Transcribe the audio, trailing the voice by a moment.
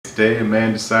Today a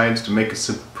man decides to make a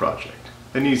simple project,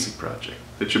 an easy project,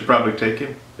 that should probably take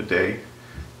him a day,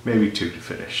 maybe two to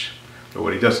finish. But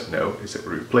what he doesn't know is that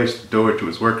we replaced the door to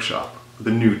his workshop with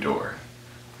a new door.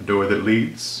 A door that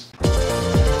leads...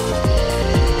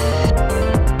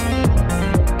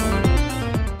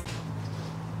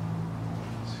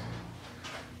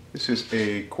 This is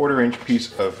a 1/4 inch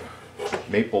piece of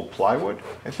maple plywood,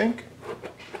 I think.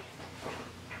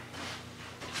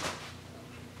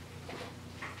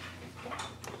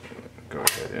 Go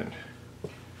ahead and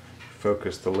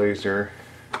focus the laser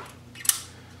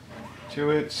to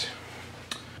it.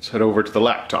 Let's head over to the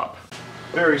laptop.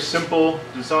 Very simple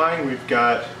design. We've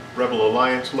got Rebel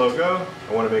Alliance logo.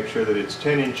 I want to make sure that it's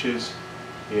 10 inches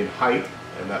in height,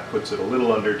 and that puts it a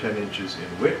little under 10 inches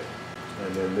in width.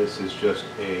 And then this is just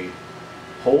a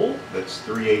hole that's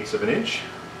 3/8 of an inch.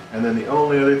 And then the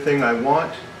only other thing I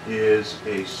want is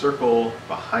a circle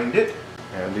behind it.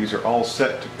 And these are all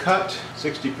set to cut,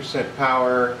 60%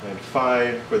 power and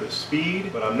 5 for the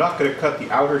speed. But I'm not going to cut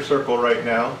the outer circle right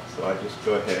now, so I just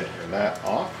go ahead and turn that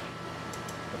off.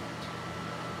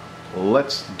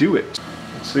 Let's do it.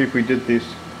 Let's see if we did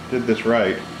this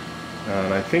right.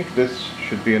 And I think this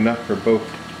should be enough for both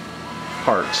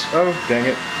parts. Oh, dang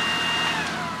it.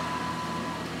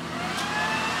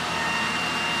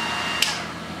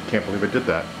 Can't believe I did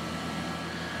that.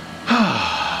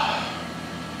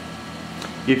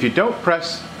 If you don't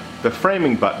press the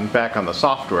framing button back on the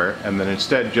software and then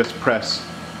instead just press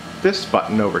this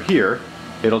button over here,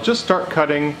 it'll just start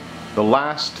cutting the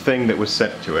last thing that was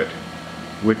sent to it,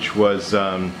 which was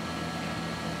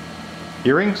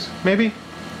earrings, maybe?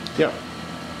 Yeah,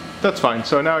 that's fine.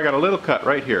 So now I got a little cut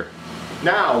right here.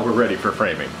 Now we're ready for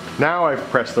framing. Now I've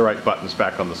pressed the right buttons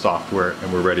back on the software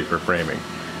and we're ready for framing.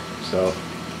 So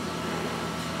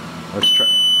let's try.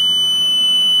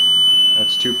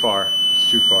 That's too far. It's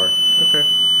too far. Okay.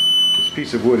 This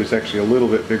piece of wood is actually a little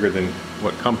bit bigger than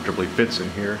what comfortably fits in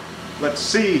here. Let's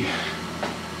see.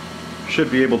 Should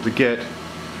be able to get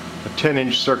a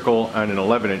 10-inch circle and an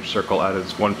 11-inch circle out of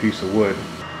this one piece of wood.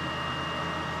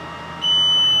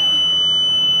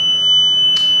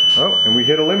 Oh, and we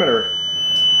hit a limiter.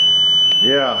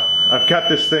 Yeah, I've got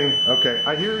this thing. Okay,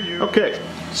 I hear you. Okay,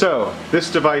 so this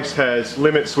device has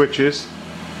limit switches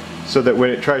so that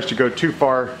when it tries to go too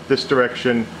far this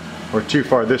direction or too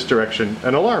far this direction,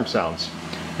 an alarm sounds.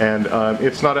 And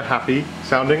it's not a happy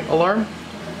sounding alarm,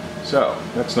 so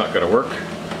that's not going to work.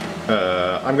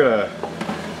 I'm gonna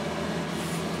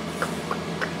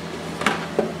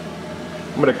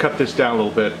cut this down a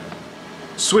little bit.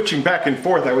 Switching back and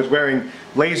forth, I was wearing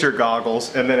laser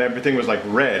goggles and then everything was like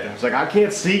red. I was like, I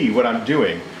can't see what I'm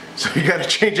doing. So you gotta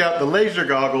change out the laser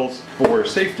goggles for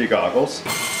safety goggles.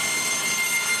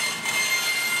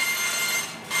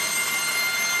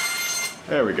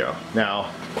 There we go. Now,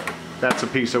 that's a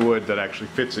piece of wood that actually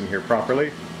fits in here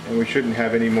properly, and we shouldn't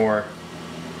have any more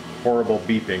horrible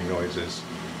beeping noises.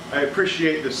 I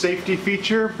appreciate the safety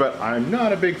feature, but I'm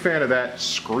not a big fan of that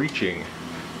screeching.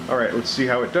 Alright, let's see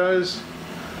how it does.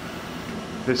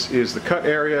 This is the cut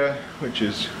area, which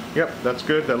is, yep, that's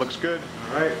good, that looks good.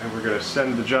 Alright, and we're going to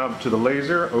send the job to the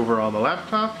laser over on the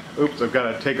laptop. Oops, I've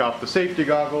got to take off the safety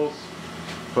goggles,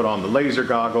 put on the laser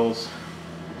goggles.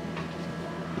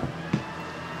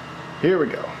 Here we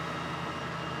go.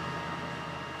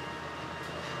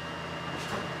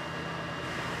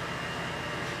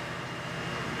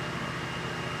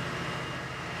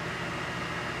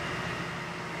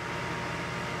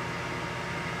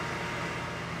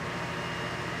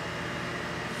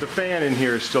 The fan in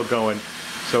here is still going,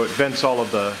 so it vents all of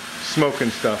the smoke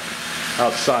and stuff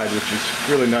outside, which is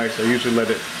really nice. I usually let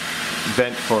it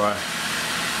vent for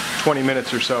 20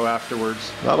 minutes or so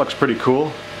afterwards. That looks pretty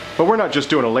cool. But we're not just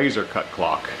doing a laser cut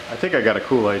clock. I think I got a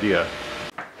cool idea.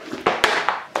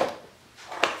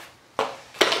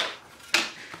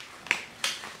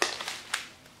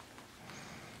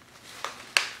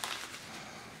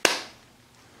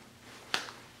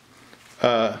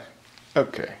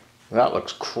 Okay, that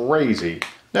looks crazy.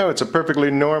 No, it's a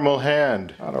perfectly normal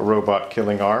hand. Not a robot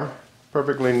killing arm.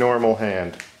 Perfectly normal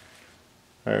hand.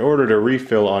 I ordered a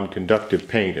refill on conductive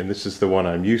paint, and this is the one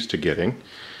I'm used to getting.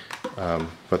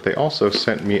 But they also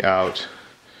sent me out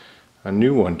a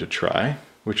new one to try,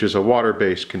 which is a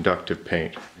water-based conductive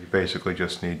paint. You basically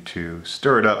just need to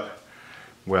stir it up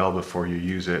well before you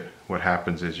use it. What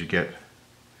happens is you get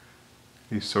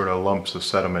these sort of lumps of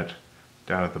sediment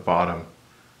down at the bottom,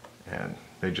 and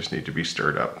they just need to be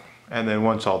stirred up. And then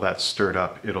once all that's stirred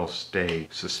up, it'll stay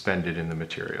suspended in the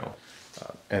material.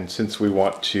 And since we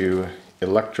want to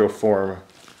electroform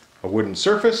a wooden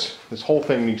surface, this whole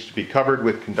thing needs to be covered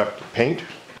with conductive paint.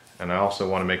 And I also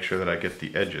want to make sure that I get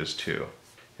the edges too.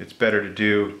 It's better to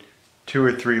do 2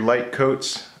 or 3 light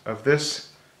coats of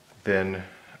this than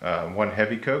one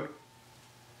heavy coat.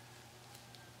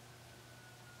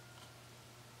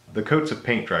 The coats of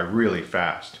paint dry really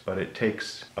fast, but it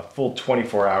takes a full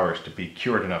 24 hours to be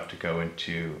cured enough to go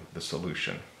into the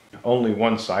solution. Only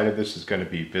one side of this is going to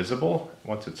be visible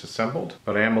once it's assembled,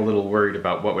 but I am a little worried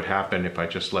about what would happen if I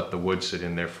just let the wood sit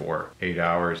in there for 8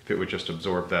 hours, if it would just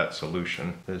absorb that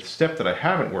solution. The step that I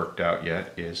haven't worked out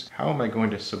yet is how am I going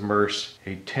to submerge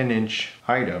a 10-inch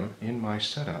item in my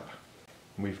setup?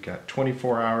 We've got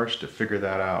 24 hours to figure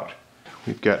that out.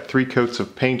 We've got 3 coats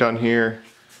of paint on here,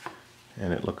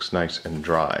 and it looks nice and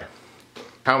dry.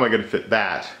 How am I going to fit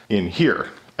that in here?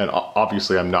 And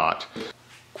obviously I'm not.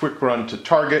 Quick run to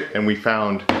Target and we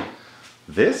found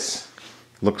this.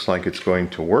 Looks like it's going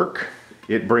to work.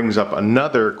 It brings up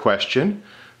another question,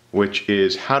 which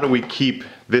is how do we keep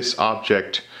this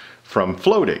object from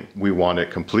floating? We want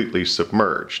it completely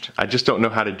submerged. I just don't know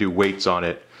how to do weights on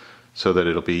it so that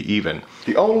it'll be even.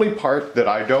 The only part that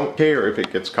I don't care if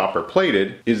it gets copper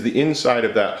plated is the inside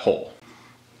of that hole.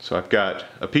 So I've got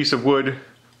a piece of wood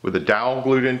with a dowel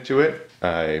glued into it.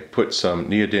 I put some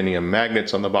neodymium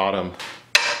magnets on the bottom.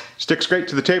 Sticks straight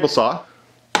to the table saw.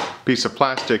 Piece of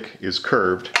plastic is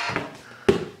curved.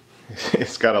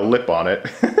 It's got a lip on it.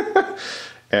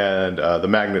 And the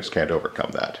magnets can't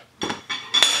overcome that.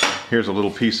 Here's a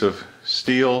little piece of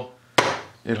steel.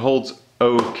 It holds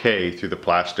okay through the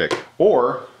plastic.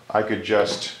 Or I could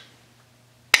just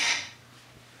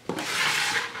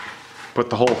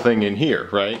put the whole thing in here,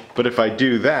 right? But if I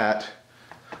do that,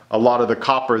 a lot of the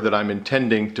copper that I'm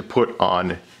intending to put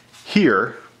on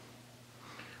here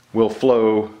will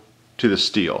flow to the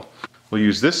steel. We'll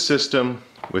use this system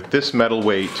with this metal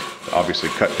weight, obviously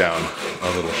cut down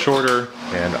a little shorter,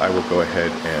 and I will go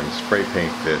ahead and spray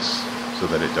paint this so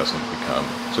that it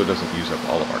doesn't use up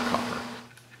all of our copper.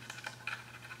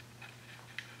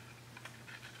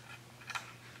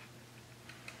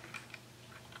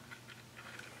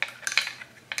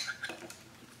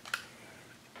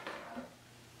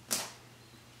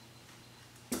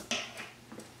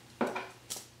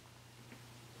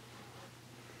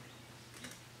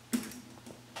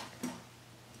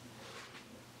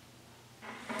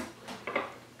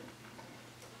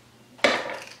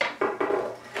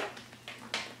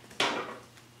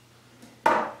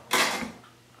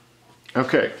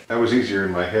 Okay, that was easier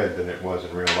in my head than it was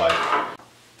in real life.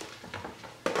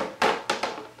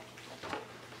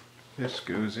 This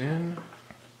goes in.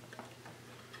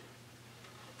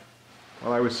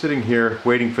 While I was sitting here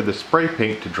waiting for the spray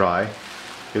paint to dry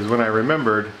is when I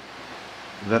remembered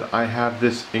that I have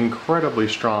this incredibly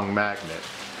strong magnet.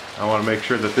 I want to make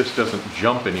sure that this doesn't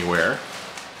jump anywhere.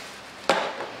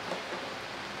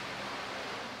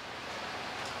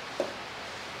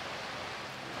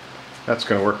 That's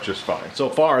going to work just fine. So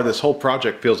far, this whole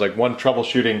project feels like one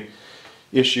troubleshooting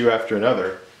issue after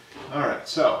another. Alright,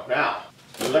 so now,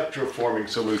 electroforming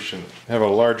solution. I have a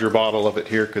larger bottle of it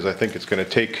here because I think it's going to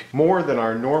take more than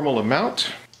our normal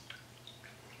amount.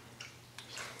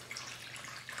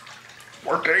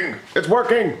 Working! It's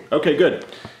working! Okay, good.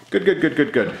 Good.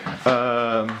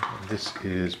 This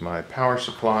is my power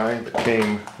supply that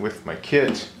came with my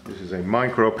kit. This is a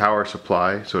micro power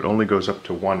supply, so it only goes up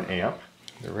to 1 amp.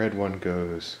 The red one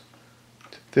goes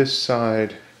to this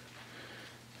side,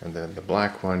 and then the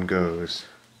black one goes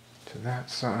to that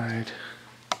side.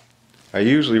 I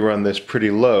usually run this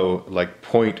pretty low, like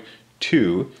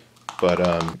 0.2, but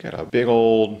got a big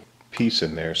old piece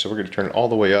in there, so we're going to turn it all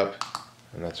the way up,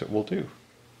 and that's what we'll do.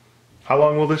 How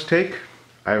long will this take?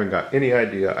 I haven't got any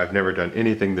idea. I've never done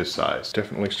anything this size.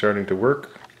 Definitely starting to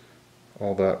work.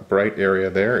 All that bright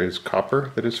area there is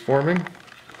copper that is forming.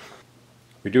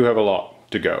 We do have a lot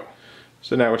to go.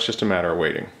 So now it's just a matter of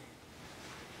waiting.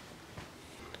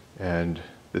 And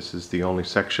this is the only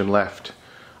section left.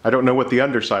 I don't know what the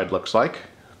underside looks like,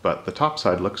 but the top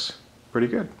side looks pretty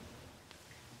good.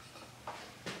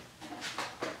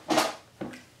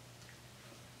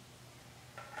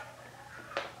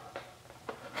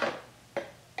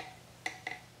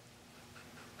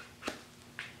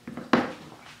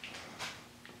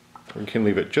 We can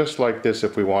leave it just like this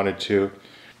if we wanted to.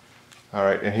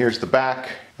 Alright, and here's the back.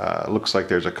 Looks like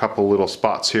there's a couple little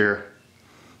spots here,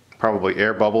 probably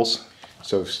air bubbles.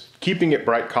 So keeping it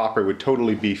bright copper would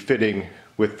totally be fitting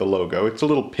with the logo. It's a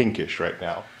little pinkish right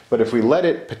now. But if we let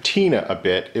it patina a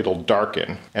bit, it'll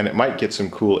darken, and it might get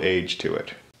some cool age to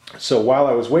it. So while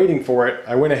I was waiting for it,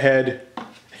 I went ahead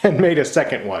and made a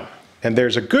second one. And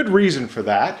there's a good reason for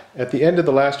that. At the end of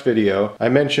the last video, I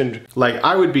mentioned, like,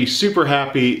 I would be super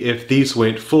happy if these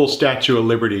went full Statue of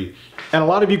Liberty. And a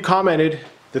lot of you commented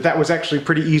that that was actually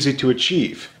pretty easy to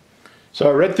achieve. So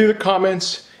I read through the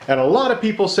comments, and a lot of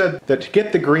people said that to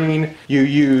get the green, you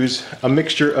use a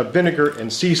mixture of vinegar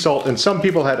and sea salt, and some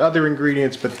people had other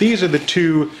ingredients, but these are the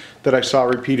two that I saw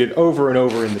repeated over and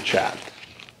over in the chat.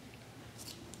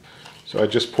 So I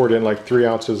just poured in like 3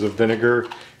 ounces of vinegar,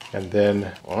 and then,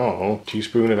 I don't know, 1.5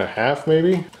 teaspoons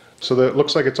maybe, so that it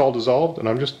looks like it's all dissolved, and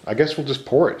I guess we'll just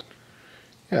pour it.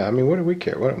 Yeah, I mean, what do we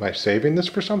care? What, am I saving this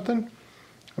for something?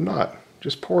 I'm not.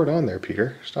 Just pour it on there,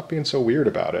 Peter. Stop being so weird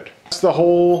about it. That's the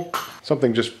whole,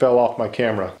 something just fell off my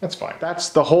camera. That's fine. That's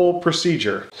the whole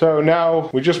procedure. So now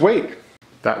we just wait.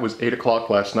 That was 8 o'clock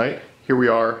last night. Here we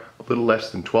are, a little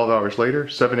less than 12 hours later,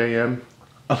 7 a.m.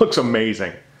 It looks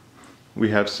amazing. We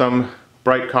have some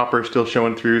bright copper still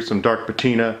showing through, some dark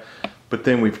patina, but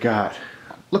then we've got,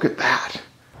 look at that.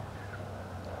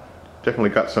 Definitely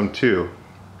got some too.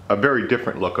 A very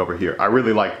different look over here. I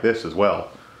really like this as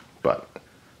well, but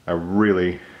I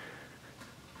really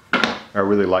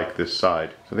like this side.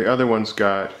 So the other one's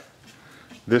got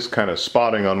this kind of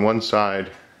spotting on one side,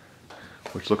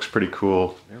 which looks pretty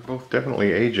cool. They're both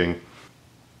definitely aging.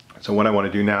 So what I want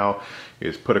to do now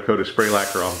is put a coat of spray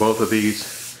lacquer on both of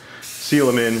these, seal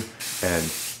them in, and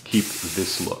keep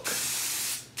this look.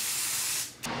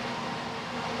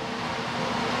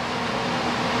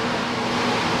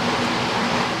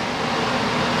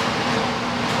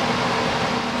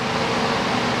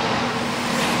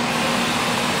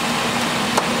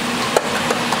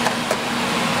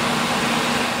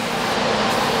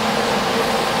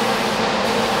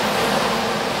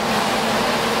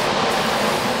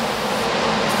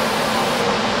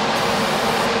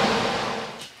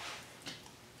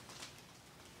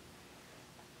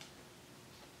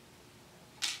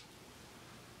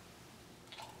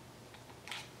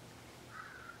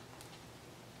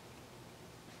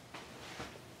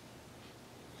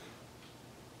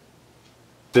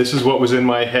 This is what was in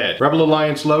my head. Rebel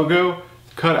Alliance logo,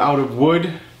 cut out of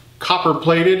wood, copper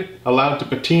plated, allowed to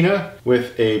patina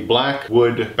with a black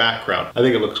wood background. I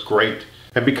think it looks great.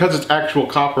 And because it's actual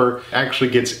copper, it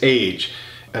actually gets age.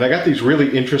 And I got these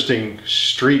really interesting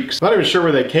streaks. Not even sure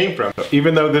where they came from.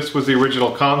 Even though this was the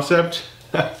original concept,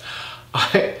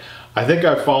 I think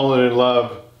I've fallen in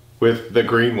love with the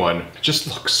green one.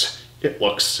 It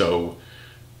looks so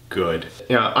good.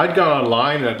 You know, I'd gone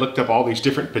online and I'd looked up all these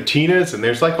different patinas, and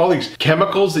there's like all these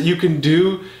chemicals that you can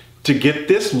do to get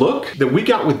this look that we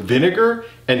got with vinegar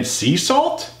and sea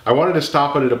salt. I wanted to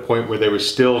stop it at a point where there was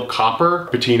still copper,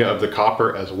 patina of the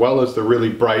copper, as well as the really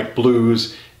bright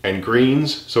blues and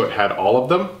greens, so it had all of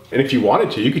them. And if you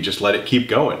wanted to, you could just let it keep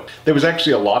going. There was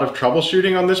actually a lot of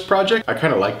troubleshooting on this project. I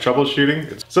kind of like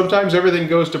troubleshooting. Sometimes everything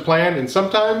goes to plan, and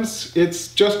sometimes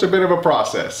it's just a bit of a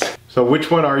process. So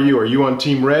which one are you? Are you on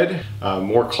Team Red,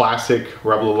 more classic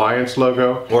Rebel Alliance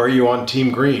logo, or are you on Team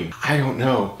Green? I don't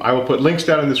know. I will put links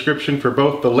down in the description for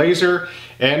both the laser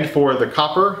and for the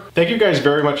copper. Thank you guys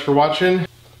very much for watching.